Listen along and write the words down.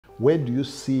where do you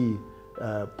see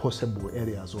possible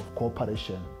areas of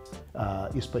cooperation,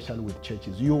 especially with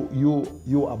churches?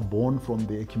 You are born from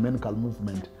the ecumenical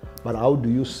movement, but how do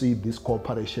you see this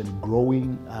cooperation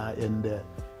growing and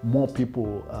more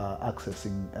people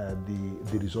accessing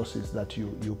the resources that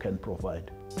you can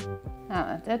provide?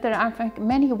 There are, I think,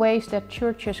 many ways that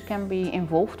churches can be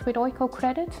involved with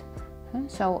Oikocredit.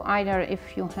 So either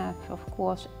if you have, of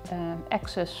course,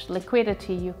 excess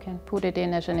liquidity, you can put it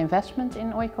in as an investment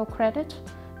in Oikocredit.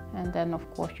 And then, of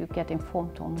course, you get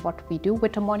informed on what we do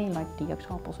with the money, like the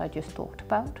examples I just talked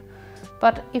about.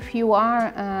 But if you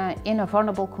are in a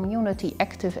vulnerable community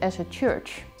active as a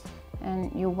church and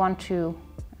you want to,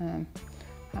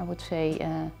 I would say,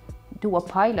 do a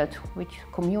pilot with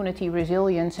community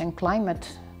resilience and climate,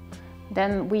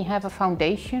 then we have a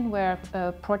foundation where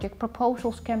project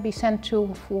proposals can be sent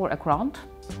to for a grant.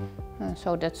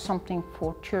 So that's something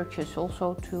for churches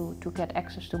also to get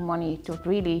access to money to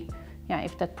really,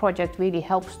 if that project really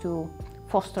helps to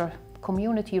foster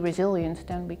community resilience,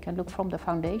 then we can look from the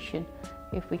foundation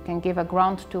if we can give a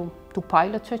grant to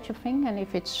pilot such a thing, and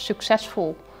if it's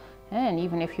successful, and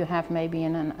even if you have maybe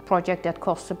a project that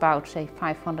costs about, say,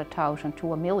 500,000 to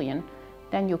 $1 million,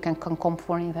 then you can come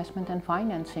for investment and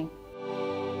financing.